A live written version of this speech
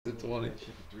to 20.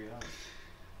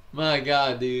 My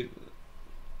God, dude.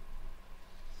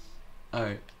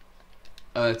 Alright.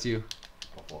 Oh, that's you.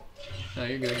 No,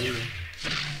 you're good, you're good.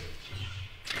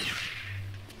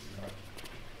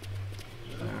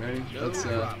 Alright, ready? Let's,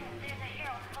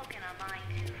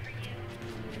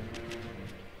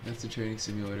 that's the training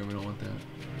simulator, we don't want that.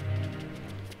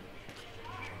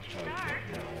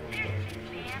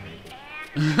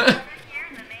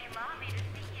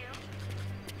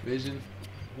 Vision.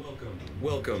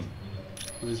 Welcome.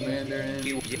 Who's Mandarin?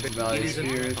 Valley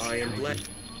Spirits. I am blessed.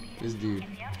 This dude.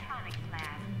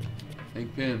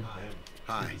 Hank Pym.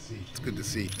 Hi. It's good to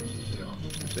see.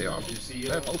 They are.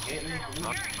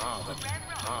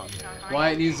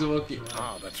 Wyatt needs to look.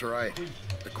 Ah, that's right.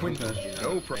 The Quint. Okay.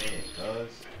 No problem.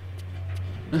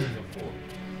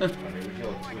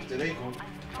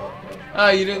 Oh,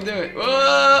 you didn't do it.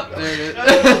 Whoa! There it is.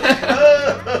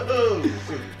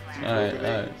 Alright,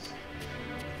 alright.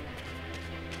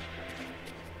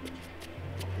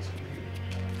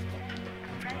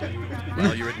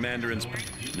 While you're at Mandarin's,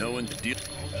 no one deal.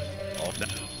 Oh,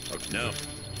 no,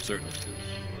 certainly.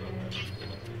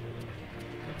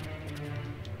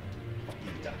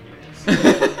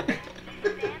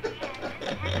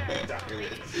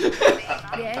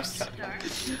 Yes.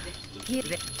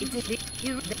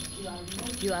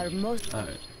 You are most.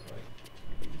 Alright.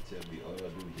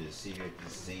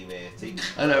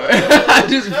 I I know, right? I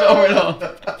just fell it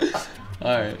off.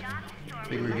 Alright. I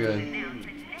think we're good.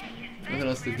 Nothing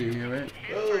else to do here, right?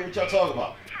 Oh, what y'all talking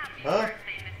about? Huh?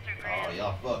 Oh,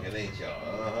 y'all fucking ain't y'all?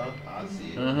 Uh-huh. I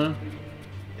see it. Uh-huh.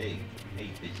 Hey,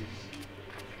 bitches.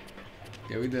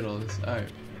 Yeah, we did all this. Alright.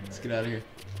 Let's get out of here.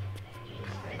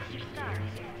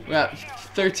 We got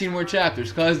 13 more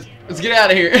chapters, cuz. Let's get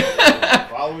out of here.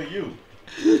 Following you.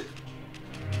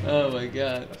 Oh my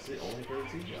God. That's it, only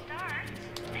 13 y'all.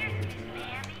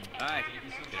 Hi,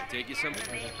 can I take you somewhere?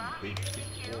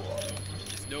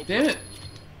 No Damn it.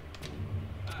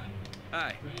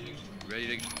 Hi,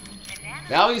 ready to?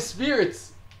 Valley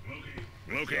Spirits.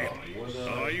 Loki,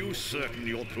 are you certain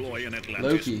your ploy in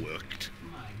Atlantis Loki. worked?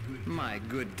 My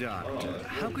good doctor,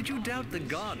 how could you doubt the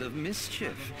god of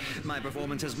mischief? My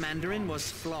performance as Mandarin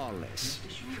was flawless.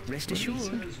 Rest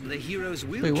assured, the heroes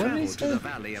will Wait, what did he travel to say? the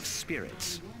Valley of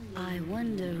Spirits. I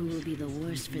wonder who will be the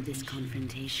worst for this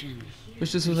confrontation.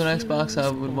 Wish this was an Xbox I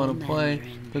would want to play.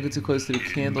 Don't get too close to the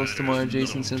candles tomorrow,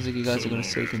 Jason. Sounds like you guys are going to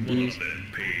soak in booze. Then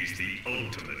pays the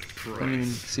ultimate I don't even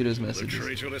price. see those The messages.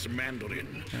 traitorous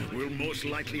Mandarin will most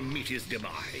likely meet his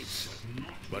demise,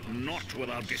 but not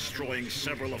without destroying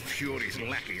several of Fury's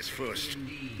lackeys first.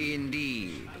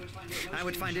 Indeed. I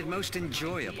would find it most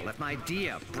enjoyable if my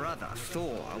dear brother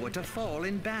Thor were to fall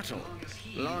in battle,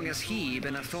 long as he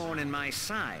been a thorn in my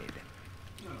side.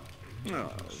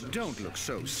 Oh, don't look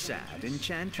so sad,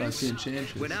 Enchantress. the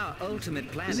Enchantress. When our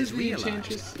ultimate plan Is is this the Enchantress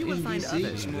realized, you will in find DC?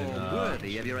 others more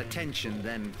worthy of your attention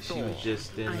than She Thor. was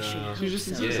just in, I should hope She's just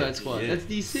in so. Suicide Squad. That's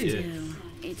DC. Still,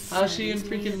 it's How's she in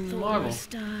saddens me freaking that Marvel? Thor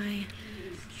must die.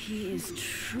 He is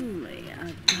truly a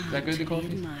god that good, the to be coffee?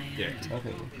 admired.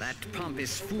 Okay. That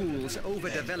pompous fool's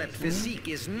overdeveloped physique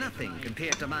is nothing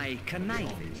compared to my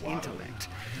conniving intellect.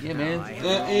 Yeah, man. I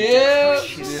Yeah.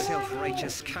 crush his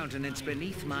self-righteous countenance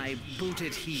beneath my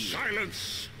booted heel.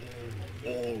 Silence!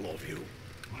 All of you.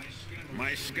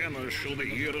 My scanners show the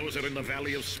heroes are in the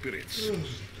Valley of Spirits.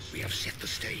 We have set the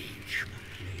stage,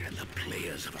 and the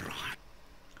players have arrived.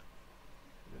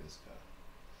 This guy.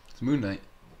 It's Moon Knight.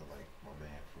 Looking like my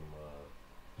man from,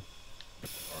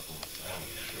 Arkham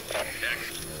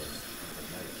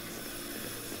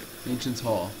Asylum. Ancient's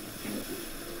Hall.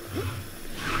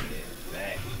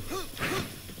 Back.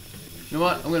 You know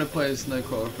what? I'm gonna play this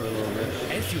Nightcrawler for a little bit.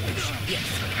 As you wish, yes.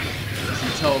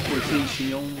 Some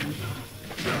teleportation.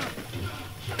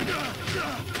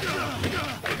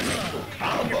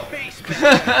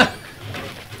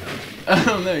 I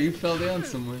don't know. You fell down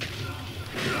somewhere.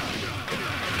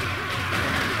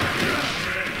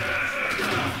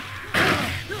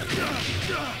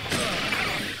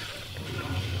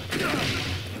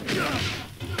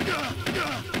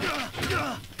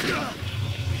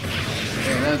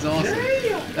 Yeah, that was awesome.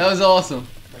 That was awesome.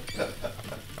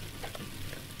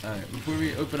 Alright, before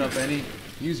we open up any,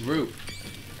 use rope.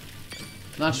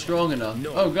 Not strong enough.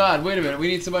 Oh god, wait a minute. We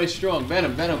need somebody strong.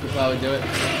 Venom could probably do it.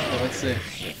 So let's see.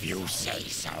 If you say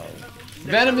so.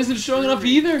 Venom isn't strong enough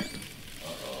either.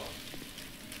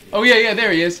 Oh yeah,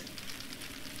 there he is.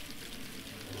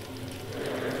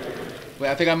 Wait,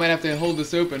 I think I might have to hold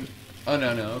this open. Oh no,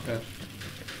 okay.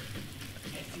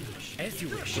 As you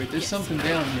wish. Wait, there's something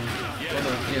down here. Hold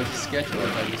on, yeah,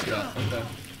 sketchbook I just got. Okay.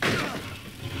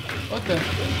 What the?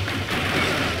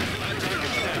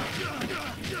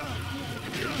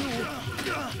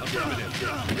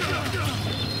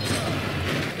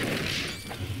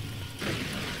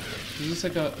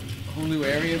 this like a whole new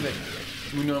area that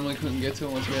we normally couldn't get to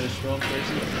once we had a strong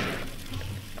person?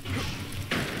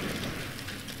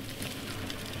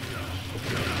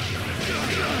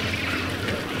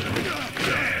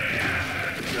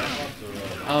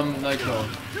 Nightcrawler.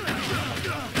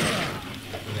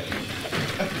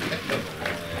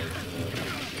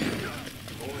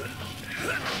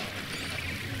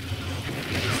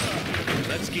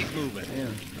 Let's keep moving.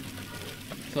 Damn.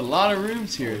 There's a lot of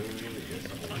rooms here.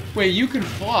 Wait, you can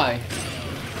fly.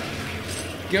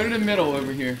 Go to the middle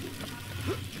over here.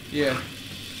 Yeah.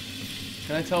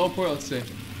 Can I teleport? Let's see.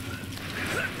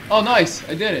 Oh, nice.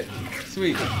 I did it.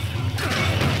 Sweet.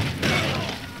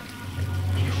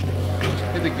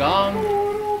 Hit the gong.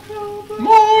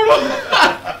 Mortal!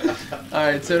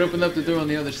 Alright, so it opened up the door on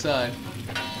the other side.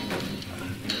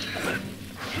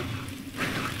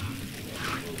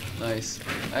 Nice.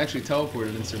 I actually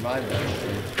teleported and survived that.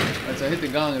 Alright, so I hit the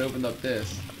gong and opened up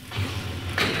this.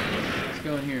 Let's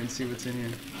go in here and see what's in here.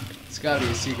 It's gotta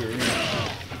be a secret room. So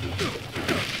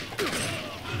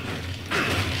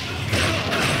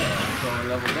I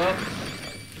leveled up.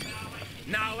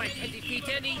 Now I can defeat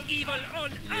any evil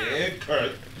on earth. Yeah,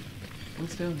 Kurt.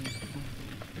 What's down here?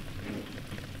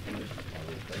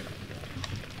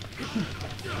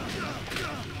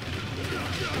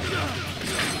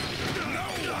 No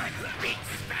one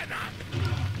beats Venom.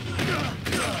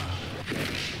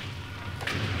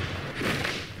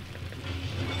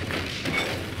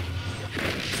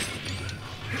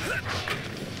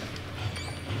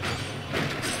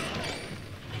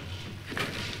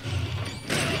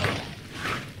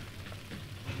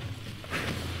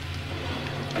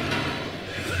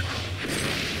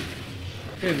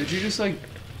 Yeah, did you just like...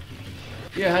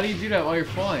 Yeah, how do you do that while you're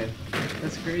flying?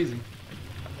 That's crazy.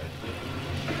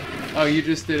 Oh, you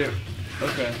just did it.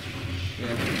 Okay.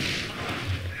 Yeah.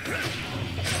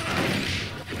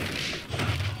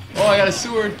 Oh, I got a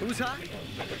sword. Who's hot?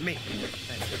 Me.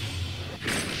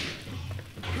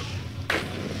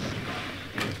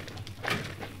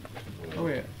 Oh,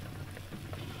 wait.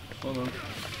 Hold on.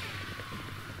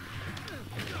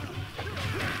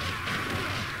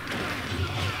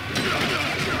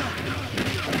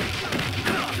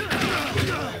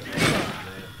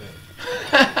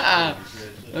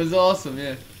 That was awesome,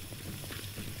 yeah.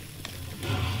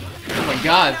 Oh my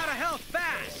god.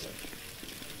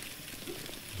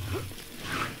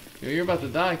 Yo, you're about to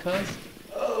die, cuz.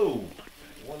 Oh!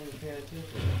 One of the paying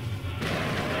attention.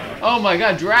 Oh my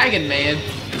god, Dragon Man!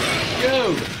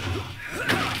 Yo!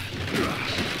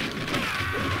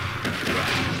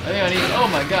 I think I need. Oh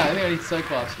my god, I think I need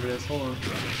Cyclops for this. Hold on.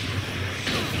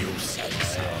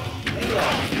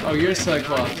 Oh, you're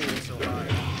Cyclops.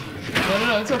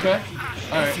 No, it's okay.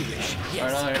 Alright.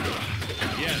 Alright.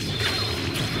 Yes.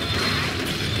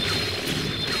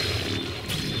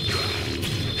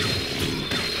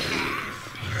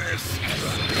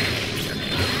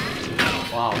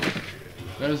 Wow.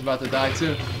 Venom's about to die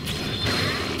too.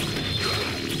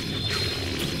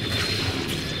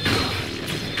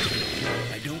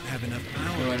 I don't have enough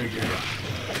power. No energy.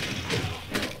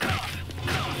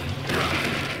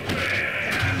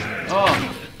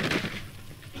 Oh.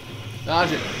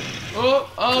 Dodge it. Oh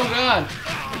god.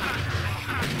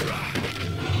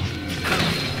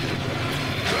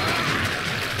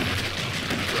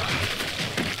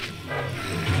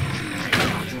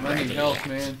 Damn, I need help,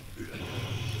 man.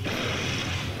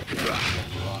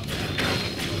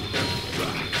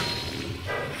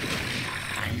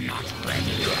 I'm not ready.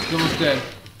 He's almost dead.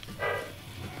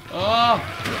 Oh!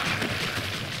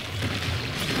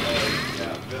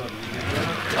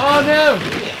 Oh no!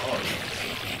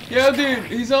 Yo, dude,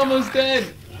 he's almost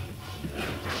dead.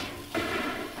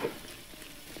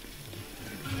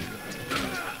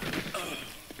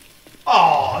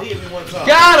 Oh, he hit me one time.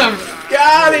 Got him!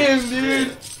 Got him,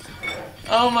 dude!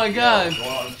 Oh my god. Go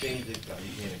out and change it. No,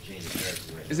 you can't even change the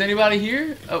character right Is anybody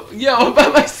here? Oh, yo, I'm by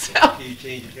myself. now. Can you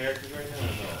change the characters right now or no?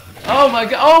 Oh my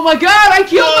god! Oh my god! I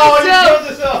killed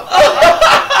myself!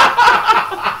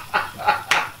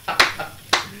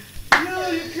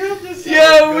 Yo, you killed yourself!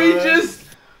 Yo, we just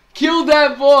killed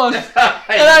that boss, and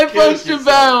I punched him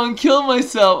down and killed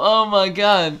myself. Oh my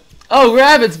god! Oh,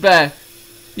 Rabbit's back.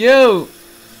 Yo,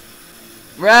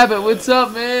 Rabbit, what's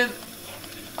up, man?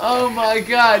 Oh my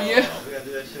god, yeah. We gotta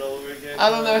do that shit all over again. I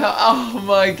don't know how. Oh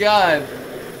my god.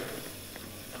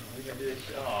 We gotta do that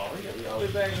shit. Oh, we gotta be all the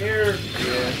way back here.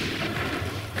 Yeah.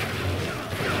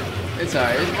 It's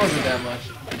alright. It wasn't that much.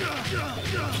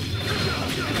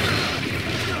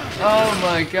 Oh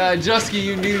my god, Jusky,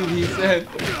 you noob, he said.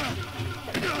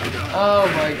 Oh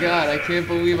my god, I can't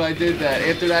believe I did that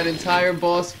after that entire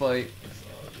boss fight.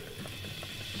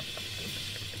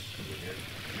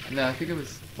 No, I think it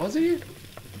was. Was it here?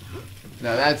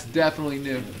 No, that's definitely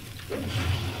new.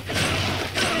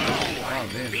 Oh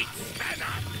man.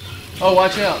 Oh,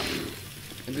 watch out!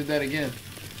 I did that again.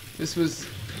 This was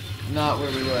not where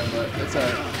we were, but that's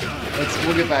alright.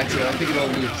 We'll get back to it. I think it all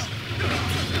loops.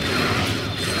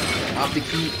 Off the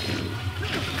key.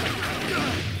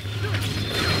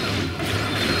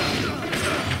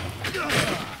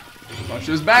 Watch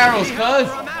those barrels, cuz!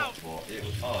 Well, it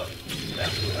was hard.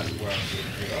 That's where I'm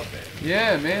getting up at.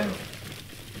 Yeah, man.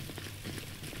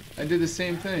 I did the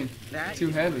same thing. That Too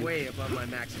is heavy. way above my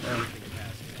maximum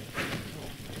capacity.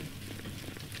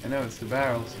 I know, it's the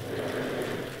barrels.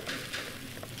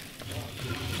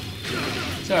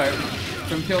 It's alright.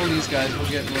 From killing these guys, we'll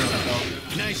get more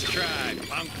health. Nice try,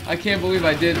 punk. I can't believe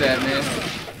I did that, man.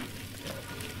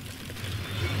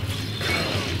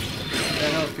 Get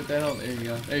that health, get that health. There you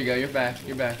go. There you go, you're back.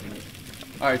 You're back.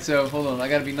 Alright, so, hold on. I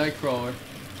gotta be Nightcrawler.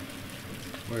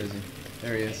 Where is he?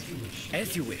 There he is.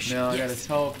 As you wish. Now I gotta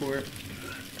teleport.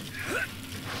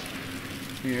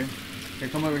 Here. Here,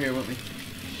 come over here with me.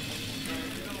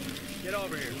 Get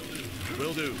over here.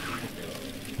 Will do.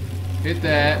 Hit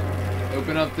that.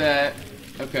 Open up that.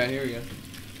 Okay, here we go.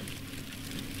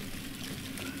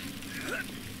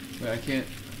 Wait, I can't.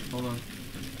 Hold on.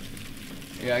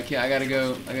 Yeah, I can't. I gotta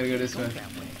go this way.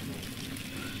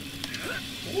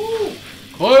 Woo!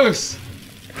 Close!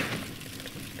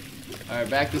 Alright,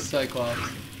 back to Cyclops.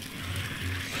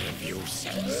 Will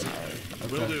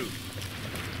Okay. do.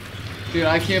 Dude,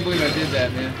 I can't believe I did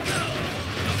that, man.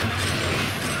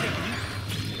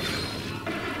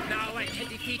 Now I can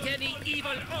defeat any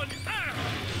evil on earth.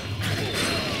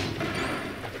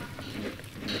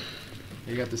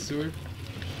 You got the sword?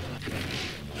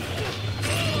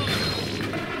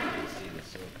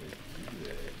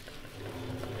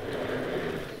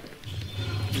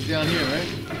 He's down here, right?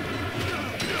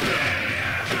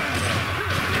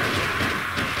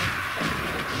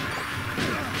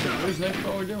 What is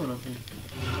Nightcrawler doing up here?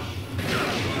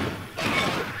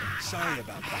 Sorry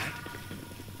about that.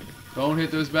 Don't hit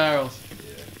those barrels.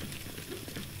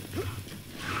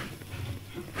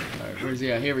 Alright, where's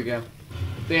he at? Here we go.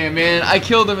 Damn, man, I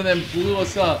killed him and then blew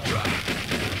us up.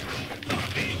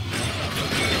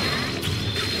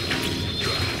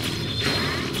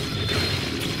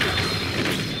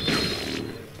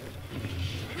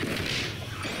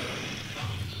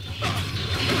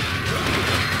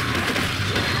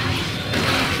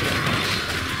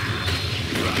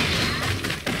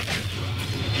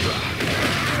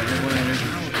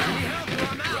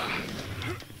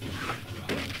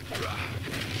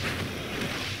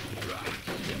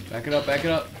 Back it up, back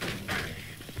it up.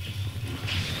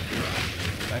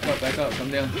 Back up, come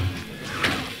down.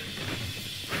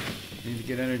 Need to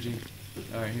get energy.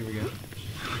 Alright, here we go.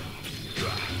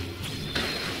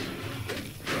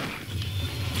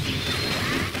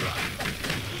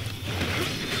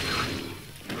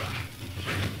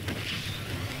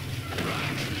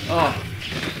 Oh.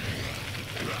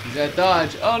 He's at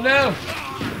dodge. Oh no!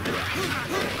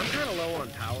 I'm kind of low on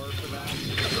power for that.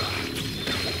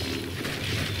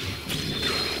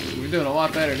 We're doing a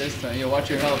lot better this time. Yo, watch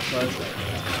your health, bud.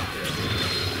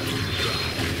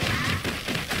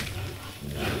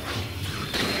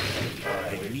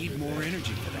 I need more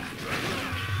energy for that.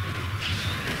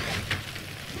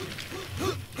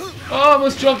 Oh, I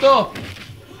almost jumped off.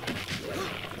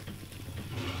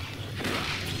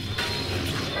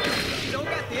 Don't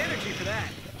got the energy for that.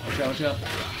 Watch out, watch out.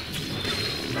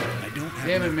 I don't have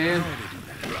Damn it, enough man. power to do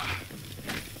that.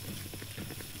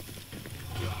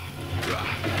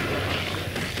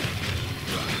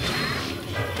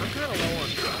 I'm kind of low on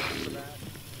power for that.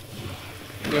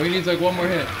 Yo, he needs like one more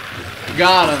hit.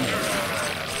 Got him.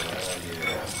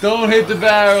 Don't hit the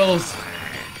barrels.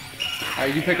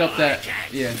 Alright, you pick up that.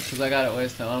 Yeah, because I got it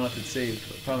last time. I don't know if it's saved,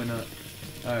 but probably not.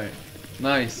 Alright.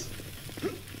 Nice.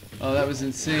 Oh, that was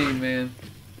insane, man.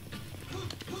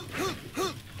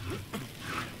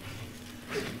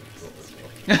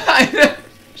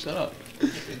 Shut up.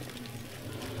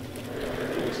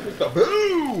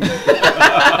 Boom!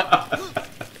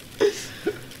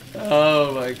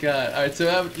 Oh my god. Alright, so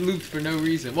that looped for no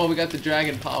reason. Well, we got the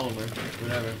dragon polymer.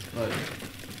 Whatever. But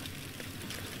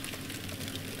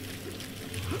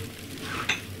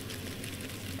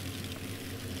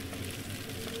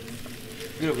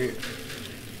get over here.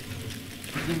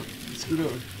 Scoot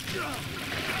over.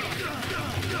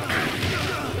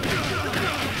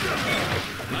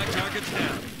 My target's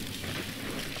down.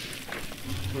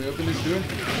 Can we open this door?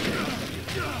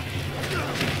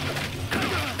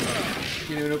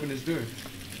 Can't even open this door.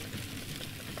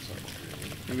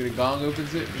 Maybe the gong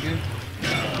opens it again?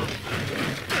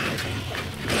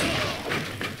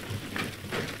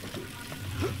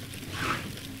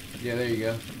 Yeah, there you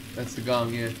go. That's the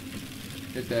gong, yeah.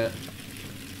 Hit that.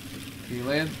 Can you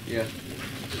land? Yeah.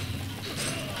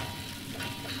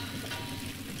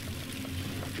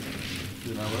 Is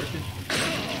it not working?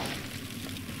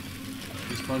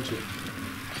 Just punch it.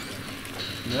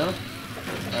 No?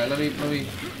 Alright, let me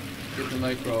get the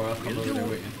micro, I'll come over there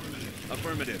with you.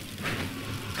 Affirmative.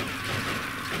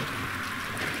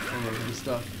 Hold on, the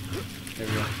stuff. There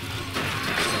we go.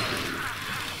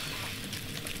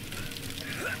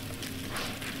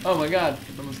 Oh my god,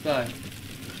 almost died.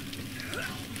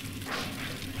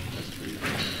 That's crazy.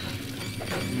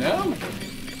 No?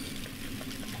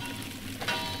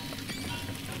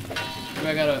 Maybe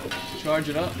I gotta charge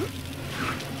it up?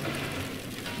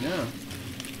 No.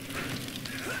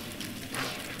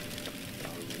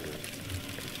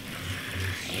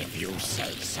 If you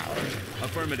say so.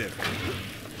 Affirmative.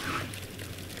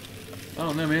 I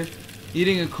don't know, man.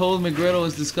 Eating a cold McGriddle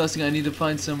is disgusting. I need to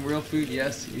find some real food.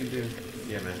 Yes, you do.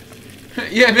 Yeah, man.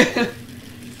 Yeah, man.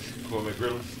 Cool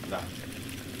McGriddles? Nah.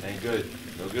 Ain't good.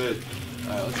 No good.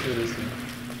 Alright, let's do this thing.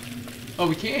 Oh,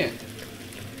 we can't.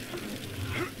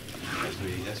 That's where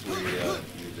you use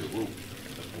the rope.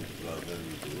 That's when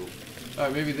use the rope.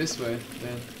 Alright, maybe this way,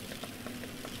 then.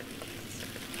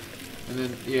 And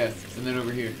then, yeah, and then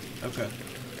over here. Okay.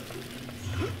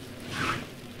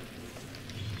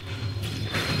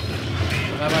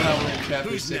 How about how we're in chapter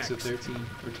Who's 6 of next? 13,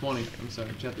 or 20, I'm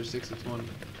sorry, chapter 6 of 20.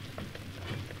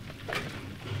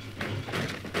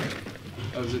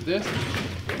 Oh, is it this?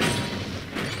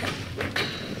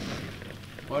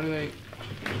 Why do they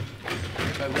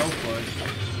have well fly?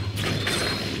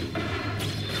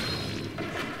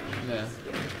 Nah,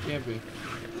 can't be.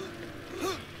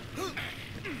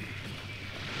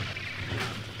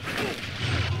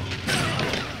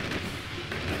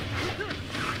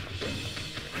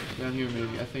 Down here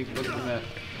maybe, I think, look at the map.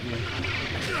 Yeah.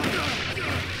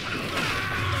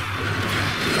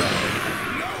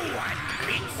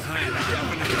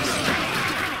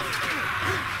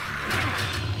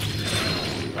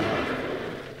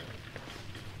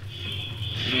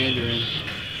 Mandarin.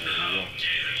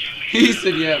 He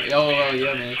said, yeah. Oh, well,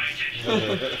 yeah, man.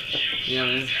 Yeah,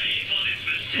 man.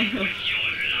 Here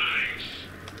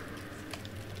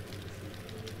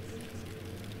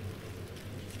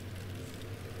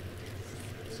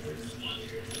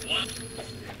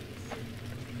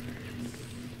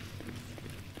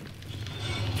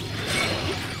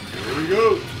we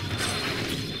go.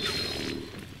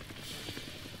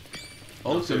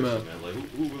 Ultima. Seriously, man, like,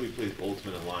 who really plays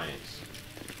Ultimate Alliance?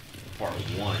 Part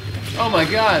 1. Oh my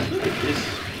god.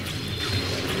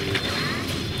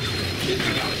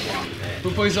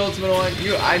 Who plays Ultimate Alliance?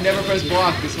 You. I never pressed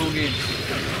block this whole game.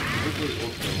 Who plays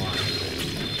Ultimate Alliance?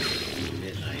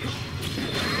 Midnight.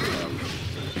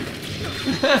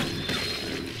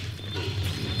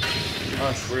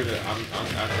 Us. I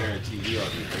guarantee you are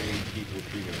the only people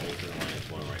treating Ultimate Alliance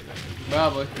 1 right now.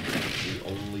 Probably. The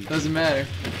only Doesn't matter.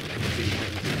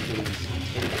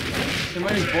 They're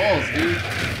money's balls, dude.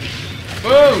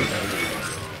 Boom!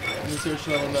 Let me search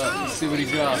level up. Let's see what he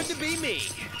drops. Good to be me.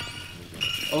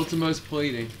 Ultimo's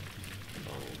plating.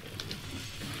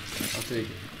 I'll take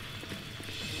it.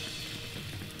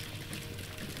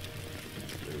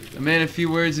 A man of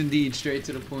few words indeed, straight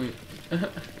to the point.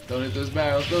 Don't hit those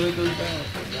barrels, don't hit those barrels.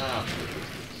 Nah,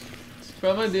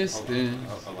 From a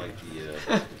distance. I like the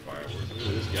fireworks. Look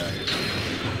at this guy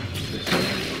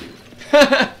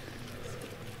here.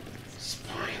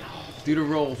 Spinal. Do the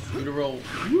roll, do the roll.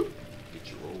 Whoop.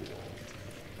 Get your roll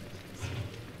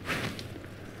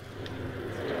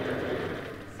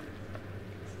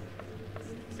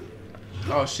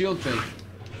on. Oh, shield thing.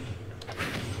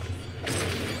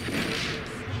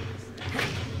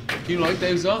 Can you light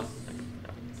those up?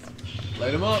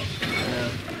 Light them up. Yeah. Yeah,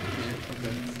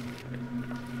 okay.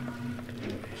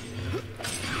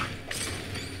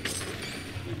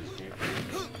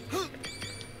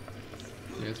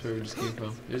 Yeah, that's where we just came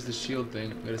from. There's the shield thing.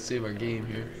 We gotta save our game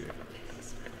here.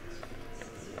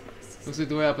 Looks like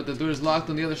the way out, but the door is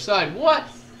locked on the other side. What?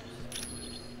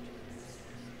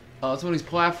 Oh, it's one of these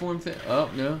platform things. Oh,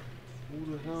 no. Who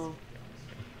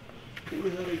the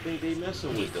hell they think they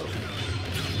messing with though?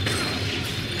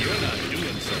 You're not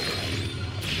doing so.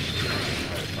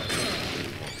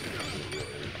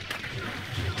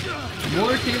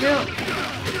 More came out.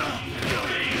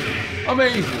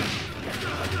 Amazing.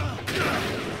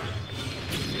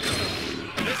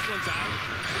 This one's out.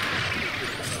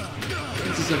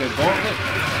 This is like a gauntlet.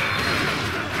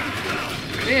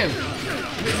 Damn.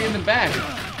 Hit me in the back.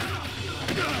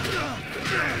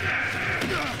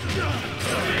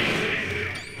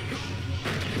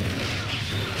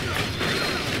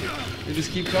 They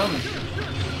just keep coming.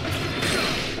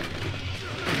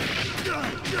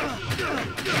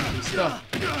 Stuff.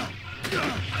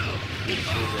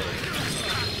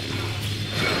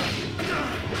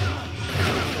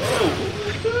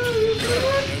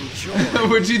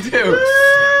 What'd you do?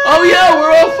 Oh yeah,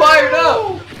 we're all fired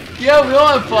up. Yeah, we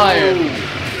all have fire.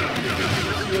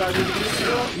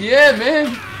 Yeah,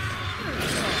 man.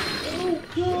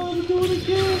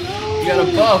 You got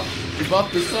a buff. You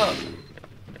buffed us up.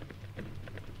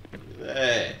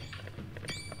 Hey.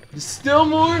 There's still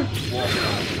more? I'm on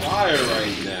fire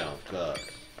right now, cuz.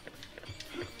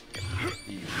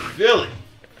 You feel it?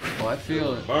 Oh, I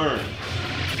feel it. Burn.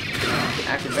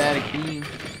 Acrobatic beam.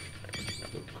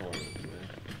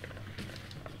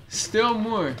 Still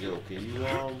more. Yo, can you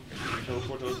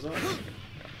teleport those up?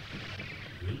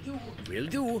 Will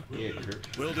do. Yeah,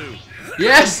 Kurt. Will do.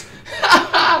 Yes!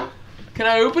 Can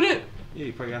I open it? Yeah,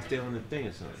 you probably gotta stay on the thing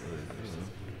or something.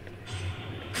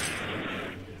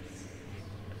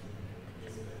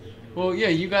 Well, yeah,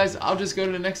 you guys, I'll just go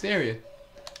to the next area.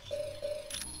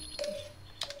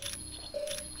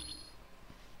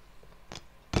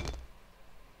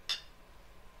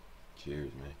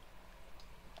 Cheers, man.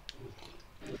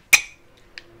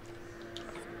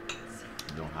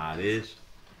 You know how it is?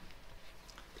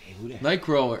 Damn, who that?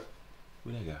 Nightcrawler.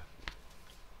 Who that guy?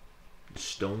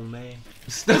 Stone Man?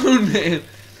 Stone Man.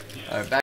 Alright, back.